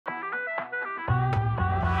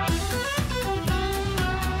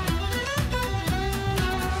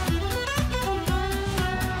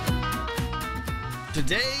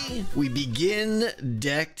Today, we begin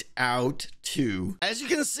Decked Out 2. As you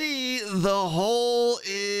can see, the hole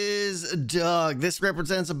is dug. This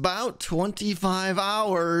represents about 25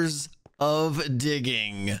 hours of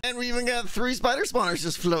digging. And we even got 3 spider spawners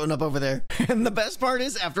just floating up over there. And the best part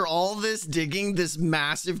is, after all this digging, this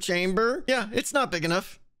massive chamber, yeah, it's not big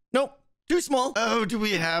enough. Nope. Too small. Oh, do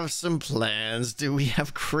we have some plans? Do we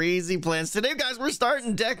have crazy plans? Today, guys, we're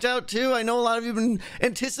starting Decked Out 2. I know a lot of you have been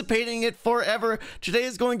anticipating it forever. Today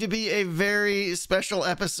is going to be a very special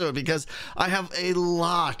episode because I have a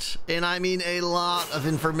lot, and I mean a lot of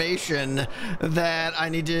information that I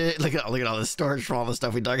need to... Look at all this storage from all the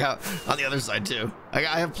stuff we dug out on the other side, too.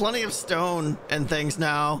 I have plenty of stone and things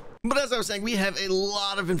now. But as I was saying, we have a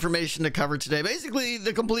lot of information to cover today. Basically,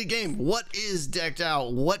 the complete game. What is Decked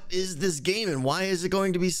Out? What is this game, and why is it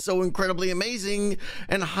going to be so incredibly amazing?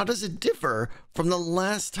 And how does it differ from the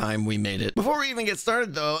last time we made it? Before we even get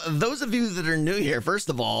started, though, those of you that are new here, first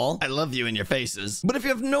of all, I love you in your faces. But if you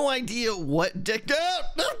have no idea what Decked Out...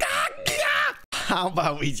 How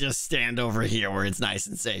about we just stand over here where it's nice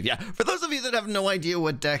and safe? Yeah, for those of you that have no idea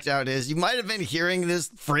what Decked Out is, you might have been hearing this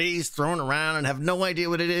phrase thrown around and have no idea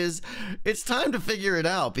what it is. It's time to figure it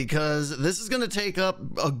out because this is going to take up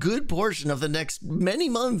a good portion of the next many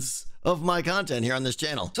months of my content here on this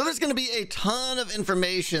channel. So there's going to be a ton of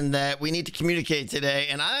information that we need to communicate today,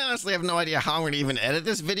 and I honestly have no idea how I'm going to even edit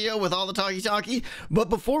this video with all the talkie-talkie. But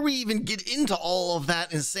before we even get into all of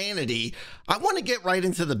that insanity, I want to get right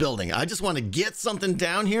into the building. I just want to get something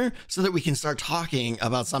down here so that we can start talking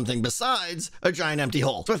about something besides a giant empty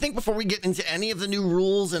hole. So I think before we get into any of the new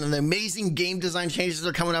rules and the amazing game design changes that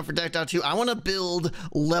are coming out for Decked Out 2, I want to build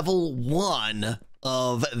level 1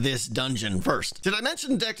 of this dungeon first. Did I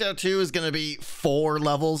mention Decked Out 2 is going to be 4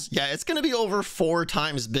 levels? Yeah, it's going to be over 4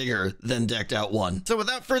 times bigger than Decked Out 1. So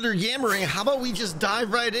without further yammering, how about we just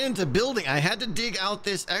dive right into building? I had to dig out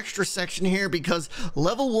this extra section here because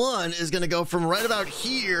level 1 is going to go from right about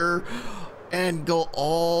here and go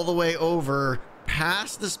all the way over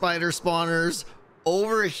past the spider spawners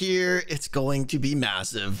over here. It's going to be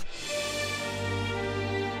massive.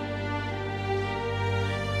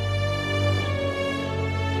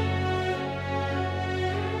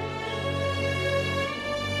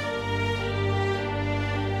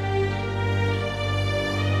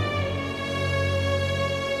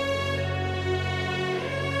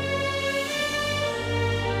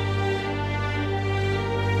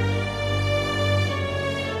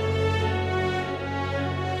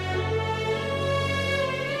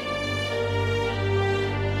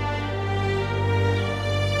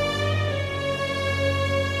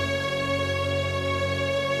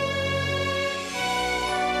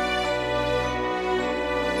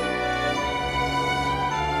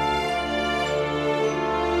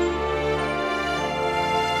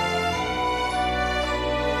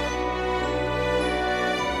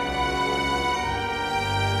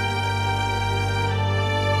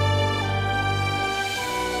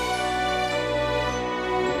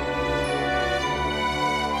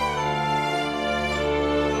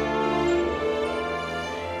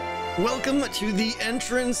 Welcome to the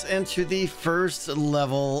entrance and to the first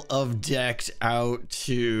level of Decked Out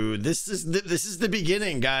 2. This is the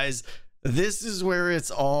beginning, guys. This is where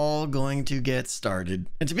it's all going to get started.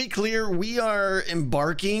 And to be clear, we are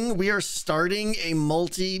starting a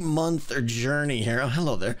multi-month journey here. Oh,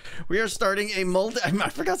 hello there. We are starting I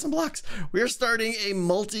forgot some blocks. We are starting a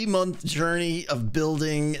multi-month journey of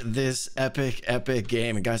building this epic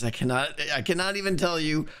game. And guys, I cannot even tell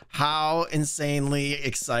you how insanely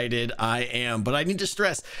excited I am. But I need to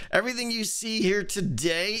stress, everything you see here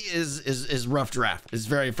today is rough draft. It's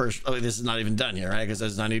very first. Oh, this is not even done here, right?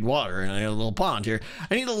 Because I need water. I need a little pond here.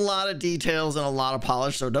 I need a lot of details and a lot of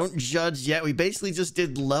polish, so don't judge yet. We basically just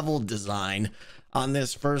did level design on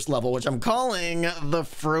this first level, which I'm calling the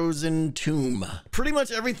Frozen Tomb. Pretty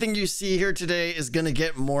much everything you see here today is going to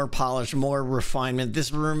get more polish, more refinement.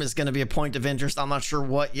 This room is going to be a point of interest. I'm not sure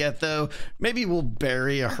what yet, though. Maybe we'll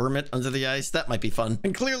bury a hermit under the ice. That might be fun.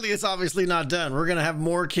 And clearly, it's obviously not done. We're going to have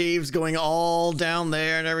more caves going all down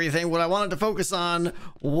there and everything. What I wanted to focus on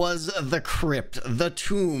was the crypt, the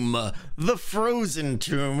tomb, the Frozen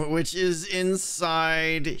Tomb, which is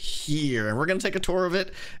inside here. And we're going to take a tour of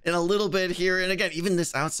it in a little bit here. And again, even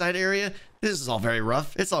this outside area, this is all very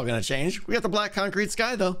rough. It's all going to change. We got the black concrete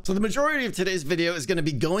sky, though. So the majority of today's video is going to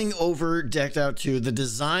be going over Decked Out 2, the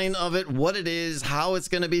design of it, what it is, how it's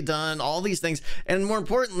going to be done, all these things. And more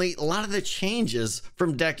importantly, a lot of the changes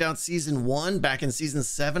from Decked Out Season 1 back in Season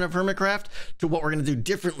 7 of Hermitcraft to what we're going to do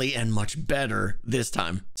differently and much better this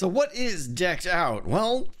time. So what is Decked Out?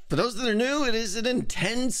 Well, for those that are new, it is an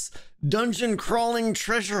intense dungeon crawling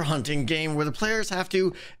treasure hunting game where the players have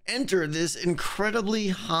to enter this incredibly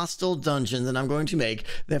hostile dungeon that I'm going to make.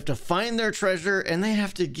 They have to find their treasure and they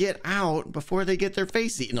have to get out before they get their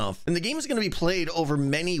face eaten off. And the game is going to be played over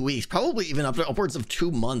many weeks, probably even up to upwards of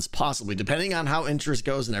 2 months, possibly, depending on how interest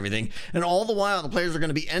goes and everything. And all the while, the players are going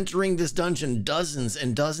to be entering this dungeon dozens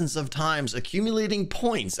and dozens of times, accumulating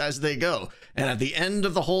points as they go. And at the end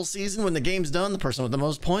of the whole season, when the game's done, the person with the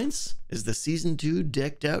most points is the Season 2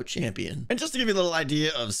 Decked Out champion. And just to give you a little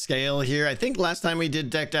idea of scale here, I think last time we did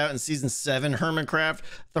Decked Out in Season 7 Hermitcraft,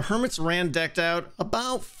 the Hermits ran Decked Out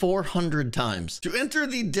about 400 times. To enter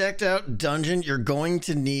the Decked Out dungeon, you're going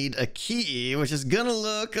to need a key, which is gonna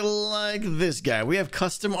look like this guy. We have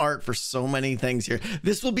custom art for so many things here.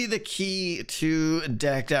 This will be the key to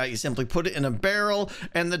Decked Out. You simply put it in a barrel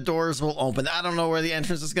and the doors will open. I don't know where the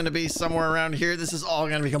entrance is gonna be, somewhere around here. This is all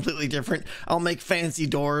gonna be completely different. I'll make fancy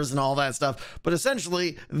doors and all that stuff, but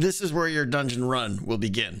essentially this is where your dungeon run will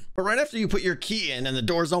begin. But right after you put your key in and the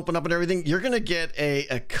doors open up and everything, you're gonna get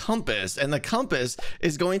a compass, and the compass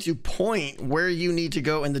is going to point where you need to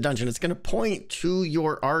go in the dungeon. It's gonna point to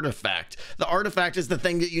your artifact. The artifact is the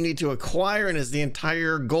thing that you need to acquire and is the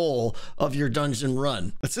entire goal of your dungeon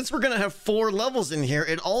run. But since we're gonna have 4 levels in here,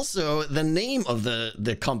 it also, the name of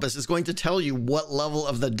the compass is going to tell you what level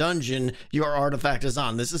of the dungeon your artifact is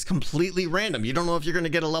on. This is completely random. You don't know if you're gonna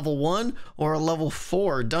get a level 1 or a level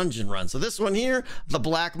 4 dungeon run. So this one here, the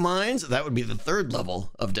Black Mines, that would be the 3rd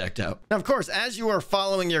level of Decked Out. Now, of course, as you are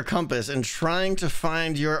following your compass and trying to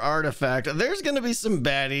find your artifact, there's going to be some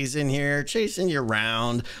baddies in here chasing you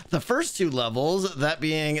around. The first 2 levels, that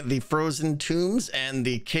being the Frozen Tombs and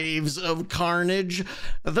the Caves of Carnage,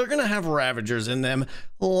 they're going to have Ravagers in them.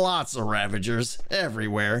 Lots of Ravagers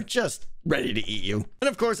everywhere, just ready to eat you. And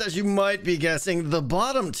of course, as you might be guessing, the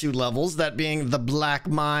bottom 2 levels, that being the Black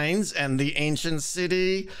Mines and the Ancient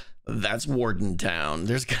City, that's Warden Town.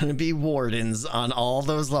 There's gonna be wardens on all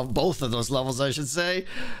those levels, both of those levels, I should say.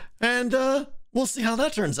 And we'll see how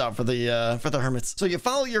that turns out for the hermits. So you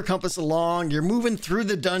follow your compass along, you're moving through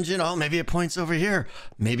the dungeon. Oh, maybe it points over here.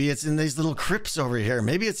 Maybe it's in these little crypts over here.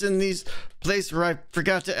 Maybe it's in these place where I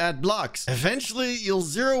forgot to add blocks. Eventually you'll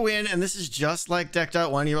zero in, and this is just like Decked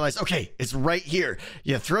Out 1. You realize, okay, it's right here.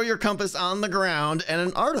 You throw your compass on the ground and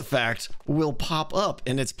an artifact will pop up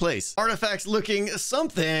in its place. Artifacts looking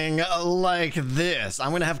something like this.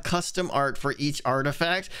 I'm gonna have custom art for each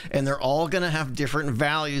artifact, and they're all gonna have different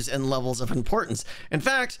values and levels of importance. In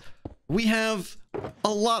fact, we have a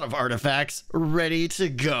lot of artifacts ready to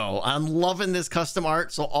go. I'm loving this custom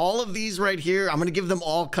art. So all of these right here, I'm going to give them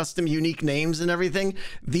all custom unique names and everything.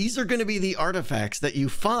 These are going to be the artifacts that you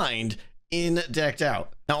find in Decked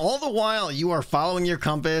Out. Now, all the while you are following your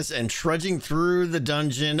compass and trudging through the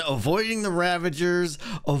dungeon, avoiding the Ravagers,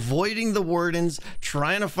 avoiding the Wardens,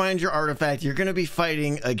 trying to find your artifact, you're going to be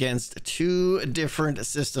fighting against 2 different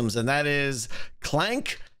systems, and that is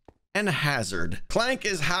Clank and Hazard. Clank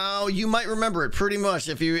is how you might remember it pretty much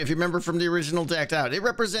if you remember from the original Decked Out. It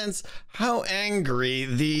represents how angry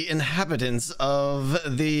the inhabitants of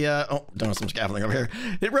the oh, don't know, some scaffolding over here.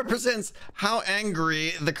 It represents how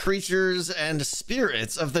angry the creatures and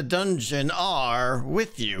spirits of the dungeon are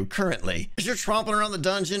with you currently. As you're tromping around the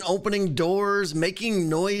dungeon, opening doors, making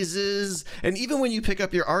noises, and even when you pick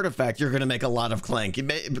up your artifact, you're going to make a lot of clank.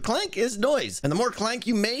 Clank is noise, and the more clank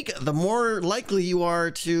you make, the more likely you are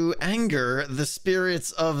to anger the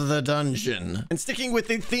spirits of the dungeon. And sticking with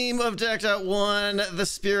the theme of Decked Out 1, the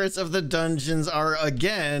spirits of the dungeons are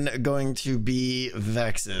again going to be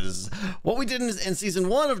Vexes. What we did in season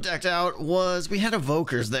 1 of Decked Out was we had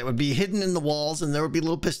evokers that would be hidden in the walls, and there would be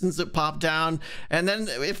little pistons that pop down, and then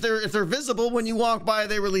if they're visible when you walk by,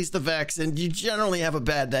 they release the Vex, and you generally have a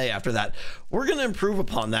bad day after that. We're going to improve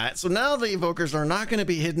upon that. So now the evokers are not going to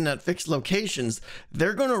be hidden at fixed locations.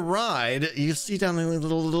 They're going to ride, you see down the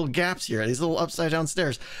little gaps here, these little upside down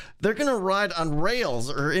stairs. They're going to ride on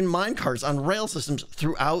rails or in minecarts on rail systems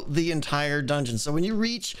throughout the entire dungeon. So when you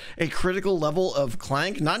reach a critical level of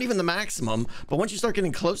clank, not even the maximum, but once you start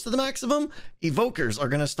getting close to the maximum, evokers are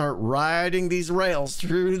going to start riding these rails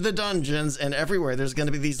through the dungeons, and everywhere there's going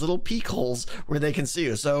to be these little peek holes where they can see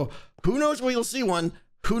you. So who knows where you'll see one?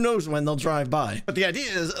 Who knows when they'll drive by? But the idea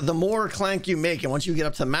is the more clank you make, and once you get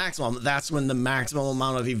up to maximum, that's when the maximum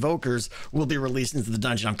amount of evokers will be released into the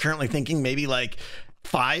dungeon. I'm currently thinking maybe like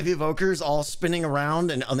 5 evokers all spinning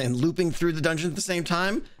around and looping through the dungeon at the same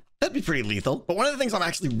time. That'd be pretty lethal. But one of the things I'm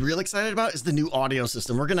actually really excited about is the new audio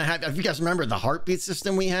system. We're gonna have, if you guys remember the heartbeat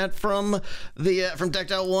system we had from the from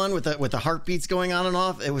Decked Out 1 with the heartbeats going on and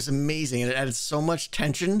off, it was amazing and it added so much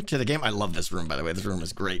tension to the game. I love this room, by the way. This room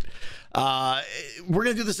is great. We're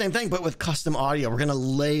gonna do the same thing, but with custom audio. We're gonna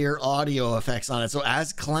layer audio effects on it. So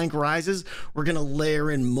as Clank rises, we're gonna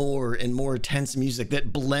layer in more and more tense music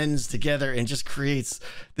that blends together and just creates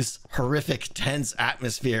this horrific, tense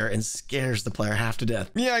atmosphere and scares the player half to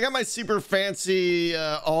death. Yeah, I got my super fancy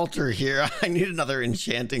altar here. I need another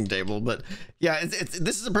enchanting table, but yeah,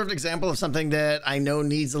 this is a perfect example of something that I know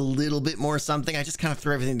needs a little bit more something. I just kind of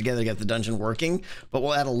threw everything together to get the dungeon working, but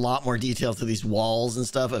we'll add a lot more detail to these walls and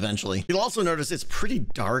stuff eventually. You'll also notice it's pretty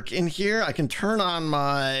dark in here. I can turn on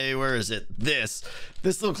my, where is it? This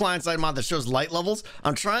little client-side mod that shows light levels.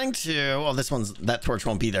 I'm trying to, well, that torch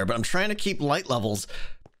won't be there, but I'm trying to keep light levels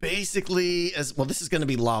basically as well. This is going to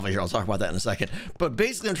be lava here. I'll talk about that in a second, but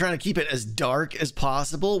basically I'm trying to keep it as dark as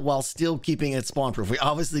possible while still keeping it spawn proof. We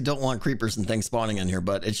obviously don't want creepers and things spawning in here,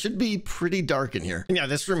 but it should be pretty dark in here. And yeah,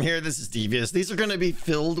 this room here, this is devious. These are going to be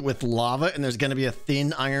filled with lava and there's going to be a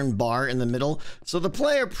thin iron bar in the middle. So the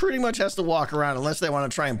player pretty much has to walk around unless they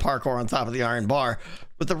want to try and parkour on top of the iron bar.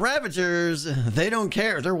 But the Ravagers, they don't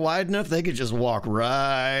care. They're wide enough. They could just walk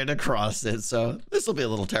right across it. So this will be a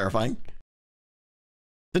little terrifying.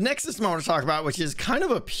 The next system I want to talk about, which is kind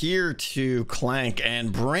of a peer to Clank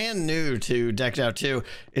and brand new to Decked Out 2,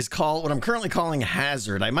 is called what I'm currently calling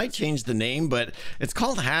Hazard. I might change the name, but it's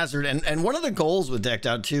called Hazard. And one of the goals with Decked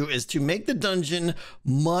Out 2 is to make the dungeon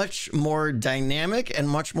much more dynamic and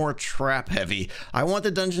much more trap heavy. I want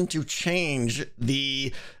the dungeon to change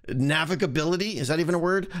the navigability, is that even a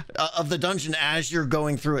word, of the dungeon as you're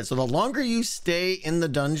going through it. So the longer you stay in the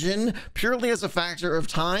dungeon, purely as a factor of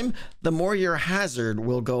time, the more your hazard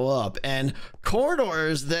will go up. And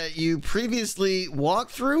corridors that you previously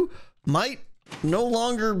walked through might no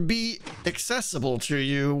longer be accessible to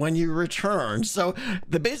you when you return. So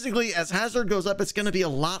basically as hazard goes up, it's going to be a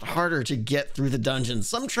lot harder to get through the dungeon.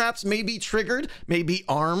 Some traps may be triggered, may be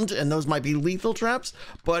armed, and those might be lethal traps,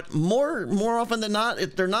 but more often than not,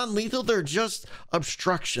 if they're not lethal, they're just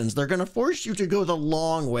obstructions. They're going to force you to go the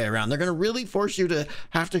long way around. They're going to really force you to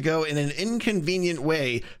have to go in an inconvenient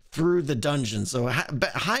way through the dungeon. So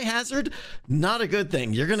high hazard, not a good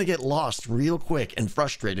thing. You're gonna get lost real quick and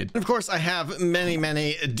frustrated. And of course, I have many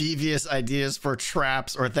devious ideas for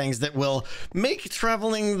traps or things that will make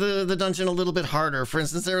traveling the dungeon a little bit harder. For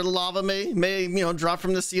instance, their lava may drop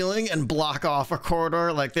from the ceiling and block off a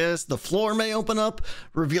corridor like this. The floor may open up,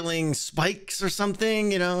 revealing spikes or something,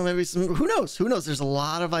 maybe some, who knows? There's a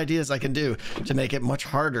lot of ideas I can do to make it much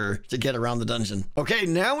harder to get around the dungeon. Okay,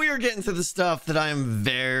 now we are getting to the stuff that I am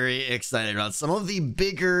very excited about. Some of the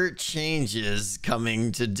bigger changes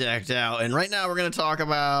coming to Decked Out. And right now we're going to talk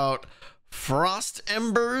about frost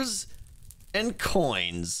embers and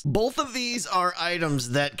coins. Both of these are items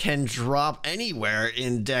that can drop anywhere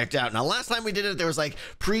in Decked Out. Now, last time we did it, there was like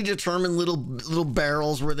predetermined little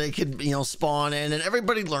barrels where they could, spawn in, and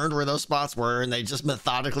everybody learned where those spots were, and they just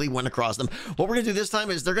methodically went across them. What we're gonna do this time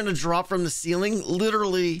is they're gonna drop from the ceiling,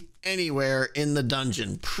 literally anywhere in the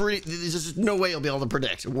dungeon. There's just no way you'll be able to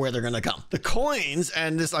predict where they're gonna come. The coins,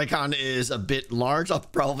 and this icon is a bit large, I'll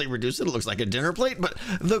probably reduce it. It looks like a dinner plate, but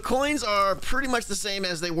the coins are pretty much the same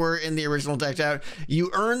as they were in the original Decked Out.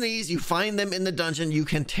 You earn these, you find them in the dungeon, you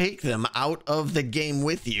can take them out of the game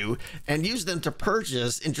with you and use them to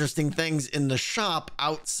purchase interesting things in the shop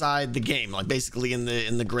outside the game, like basically in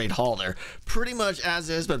the Great Hall there. Pretty much as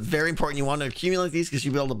is, but very important. You want to accumulate these because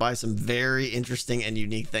you'll be able to buy some very interesting and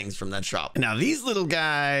unique things from that shop. Now these little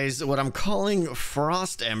guys, what I'm calling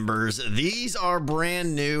frost embers, these are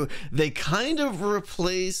brand new. They kind of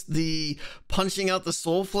replace the punching out the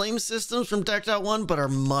soul flame systems from Decked Out 1, but are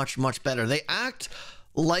much better. They act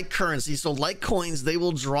like currency, so like coins, they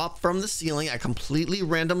will drop from the ceiling at completely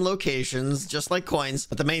random locations, just like coins.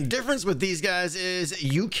 But the main difference with these guys is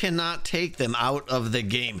you cannot take them out of the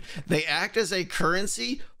game. They act as a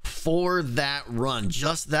currency for that run,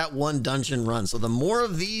 just that one dungeon run. So the more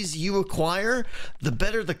of these you acquire, the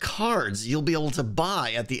better the cards you'll be able to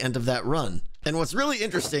buy at the end of that run. And what's really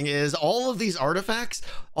interesting is all of these artifacts,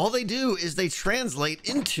 all they do is they translate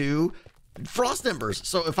into frost embers.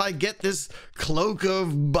 So if I get this cloak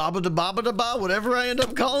of baba da ba, whatever I end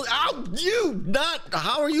up calling,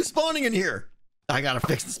 how are you spawning in here? I gotta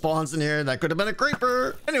fix the spawns in here. That could have been a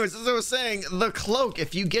creeper. Anyways, as I was saying, the cloak,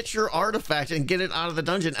 if you get your artifact and get it out of the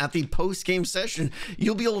dungeon at the post-game session,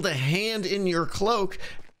 you'll be able to hand in your cloak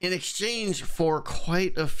in exchange for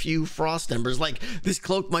quite a few frost embers. Like this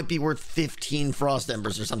cloak might be worth 15 frost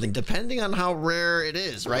embers or something, depending on how rare it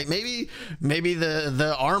is, right? Maybe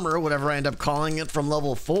the armor, whatever I end up calling it, from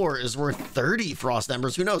level 4 is worth 30 frost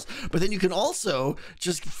embers, who knows? But then you can also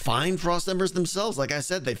just find frost embers themselves. Like I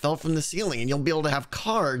said, they fell from the ceiling, and you'll be able to have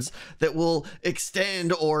cards that will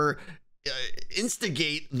extend or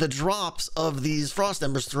instigate the drops of these frost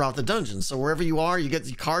embers throughout the dungeon. So wherever you are, you get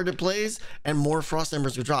the card that plays and more frost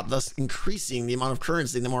embers will drop, thus increasing the amount of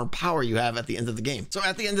currency, the more power you have at the end of the game. So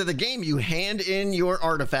at the end of the game, you hand in your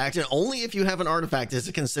artifact, and only if you have an artifact is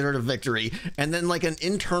it considered a victory. And then like an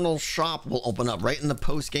internal shop will open up right in the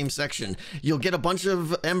post-game section. You'll get a bunch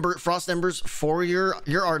of frost embers for your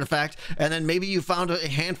artifact, and then maybe you found a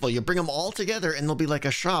handful. You bring them all together and there'll be like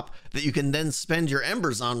a shop that you can then spend your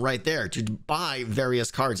embers on right there to buy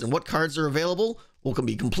various cards. And what cards are available will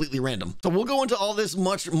be completely random. So we'll go into all this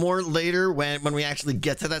much more later when we actually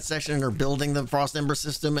get to that section and are building the frost ember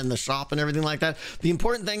system and the shop and everything like that. The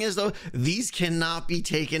important thing is though, these cannot be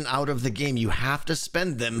taken out of the game. You have to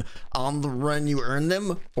spend them on the run you earn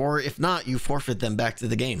them, or if not, you forfeit them back to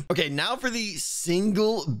the game. Okay, now for the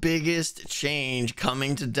single biggest change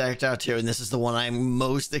coming to Decked Out 2, and this is the one I'm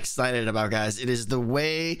most excited about, guys. It is the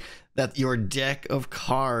way that your deck of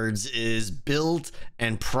cards is built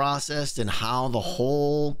and processed and how the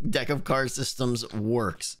whole deck of card systems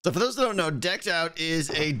works. So for those that don't know, Decked Out is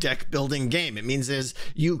a deck building game. It means is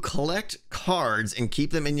you collect cards and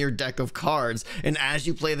keep them in your deck of cards, and as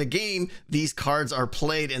you play the game, these cards are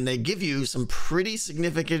played and they give you some pretty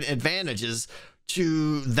significant advantages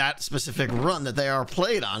to that specific run that they are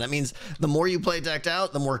played on. It means the more you play Decked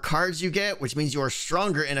Out, the more cards you get, which means you are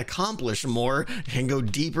stronger and accomplish more, can go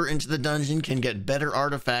deeper into the dungeon, can get better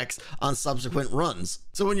artifacts on subsequent runs.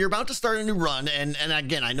 So when you're about to start a new run, and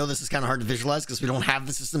again, I know this is kind of hard to visualize because we don't have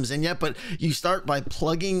the systems in yet, but you start by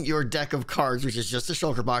plugging your deck of cards, which is just a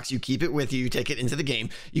shulker box. You keep it with you, you take it into the game,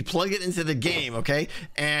 you plug it into the game, okay?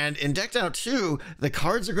 And in Decked Out 2, the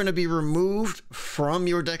cards are going to be removed from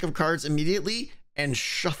your deck of cards immediately and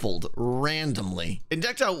shuffled randomly. In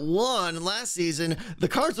Decked Out 1 last season, the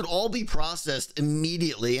cards would all be processed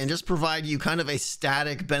immediately and just provide you kind of a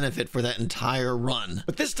static benefit for that entire run.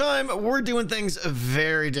 But this time, we're doing things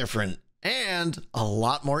very different and a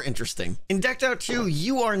lot more interesting. In Decked Out 2,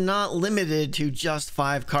 you are not limited to just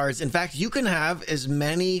 5 cards. In fact, you can have as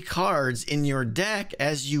many cards in your deck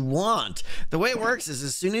as you want. The way it works is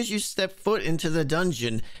as soon as you step foot into the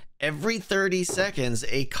dungeon, every 30 seconds,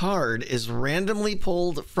 a card is randomly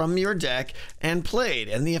pulled from your deck and played,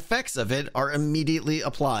 and the effects of it are immediately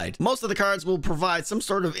applied. Most of the cards will provide some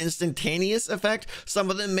sort of instantaneous effect.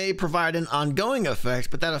 Some of them may provide an ongoing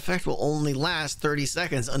effect, but that effect will only last 30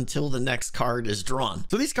 seconds until the next card is drawn.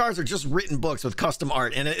 So these cards are just written books with custom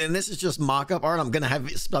art, and this is just mock-up art. I'm gonna have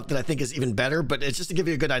stuff that I think is even better, but it's just to give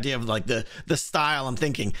you a good idea of like the style I'm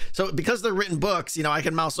thinking. So because they're written books, you know, I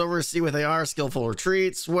can mouse over, see what they are: skillful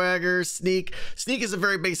retreat, swagger, sneak. Sneak is a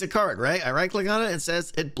very basic card, right? I right click on it and it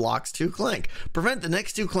says it blocks 2 clank. Prevent the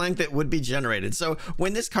next 2 clank that would be generated. So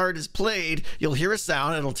when this card is played, you'll hear a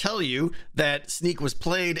sound. It'll tell you that sneak was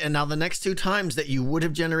played, and now the next 2 times that you would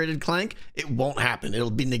have generated clank, it won't happen.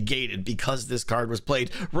 It'll be negated because this card was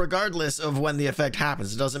played, regardless of when the effect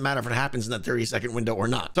happens. It doesn't matter if it happens in that 30-second window or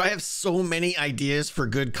not. So I have so many ideas for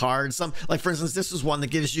good cards. Some, like for instance, this is one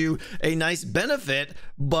that gives you a nice benefit,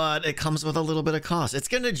 but it comes with a little bit of cost. It's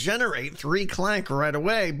going to generate 3 clank right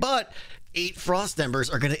away, but 8 frost embers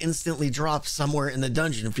are going to instantly drop somewhere in the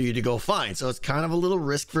dungeon for you to go find. So it's kind of a little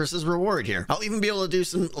risk versus reward here. I'll even be able to do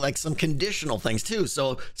some conditional things too.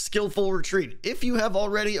 So skillful retreat. If you have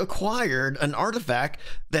already acquired an artifact,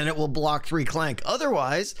 then it will block 3 clank.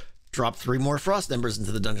 Otherwise, drop 3 more frost embers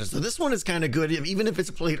into the dungeon. So this one is kind of good, even if it's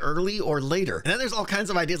played early or later. And then there's all kinds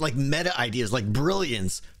of ideas, like meta ideas, like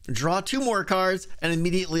brilliance. Draw 2 more cards and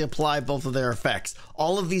immediately apply both of their effects.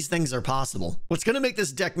 All of these things are possible. What's going to make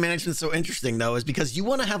this deck management so interesting though is because you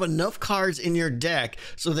want to have enough cards in your deck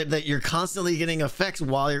so that you're constantly getting effects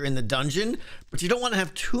while you're in the dungeon, but you don't want to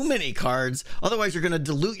have too many cards. Otherwise you're going to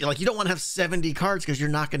dilute. Like you don't want to have 70 cards because you're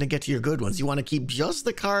not going to get to your good ones. You want to keep just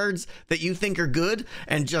the cards that you think are good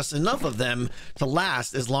and just enough of them to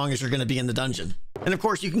last as long as you're going to be in the dungeon. And of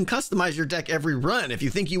course, you can customize your deck every run. If you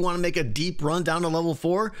think you want to make a deep run down to level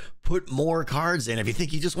 4, put more cards in. If you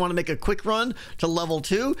think you just want to make a quick run to level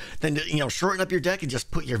 2, then, you know, shorten up your deck and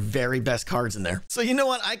just put your very best cards in there. So you know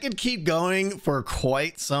what? I could keep going for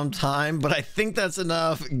quite some time, but I think that's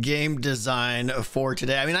enough game design for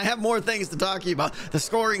today. I mean, I have more things to talk to you about: the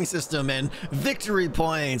scoring system and victory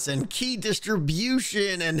points and key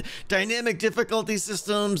distribution and dynamic difficulty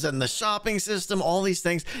systems and the shopping system, all these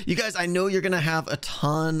things. You guys, I know you're going to have have a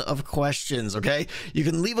ton of questions, okay? You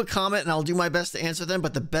can leave a comment and I'll do my best to answer them,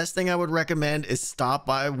 but the best thing I would recommend is stop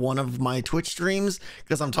by one of my Twitch streams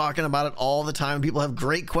because I'm talking about it all the time. People have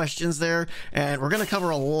great questions there, and we're going to cover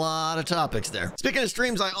a lot of topics there. Speaking of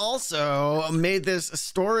streams, I also made this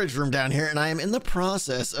storage room down here, and I am in the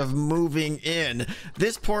process of moving in.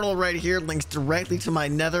 This portal right here links directly to my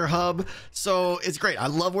nether hub, so it's great. I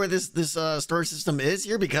love where this storage system is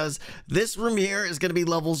here because this room here is going to be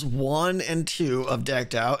levels 1 and 2 of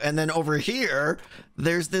Decked Out, and then over here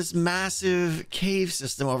there's this massive cave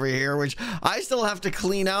system over here, which I still have to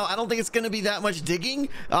clean out. I don't think it's going to be that much digging.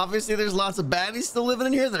 Obviously, there's lots of baddies still living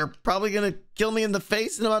in here that are probably going to kill me in the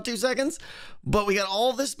face in about 2 seconds. But we got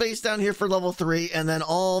all this space down here for level 3, and then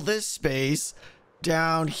all this space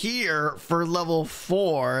down here for level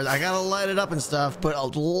 4. I gotta light it up and stuff, but a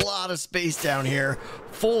lot of space down here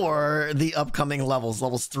for the upcoming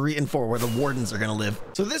levels 3 and 4, where the wardens are gonna live.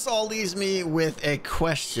 So this all leaves me with a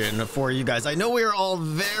question for you guys. I know we are all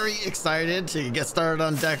very excited to get started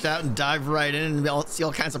on Decked Out and dive right in and see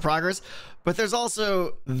all kinds of progress, but there's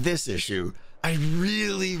also this issue. I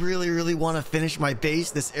really want to finish my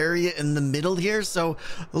base, this area in the middle here. So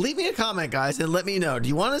leave me a comment, guys, and let me know. Do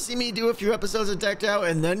you want to see me do a few episodes of Decked Out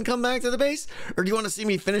and then come back to the base? Or do you want to see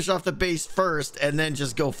me finish off the base first and then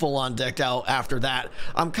just go full on Decked Out after that?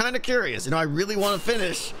 I'm kind of curious. You know, I really want to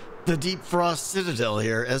finish the Deep Frost Citadel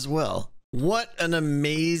here as well. What an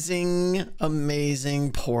amazing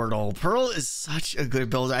portal. Pearl is such a good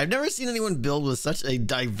builder. I've never seen anyone build with such a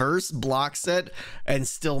diverse block set and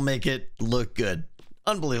still make it look good.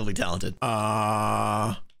 Unbelievably talented.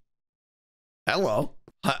 Hello.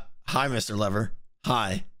 Hi, Mr. Lever.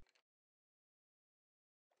 Hi.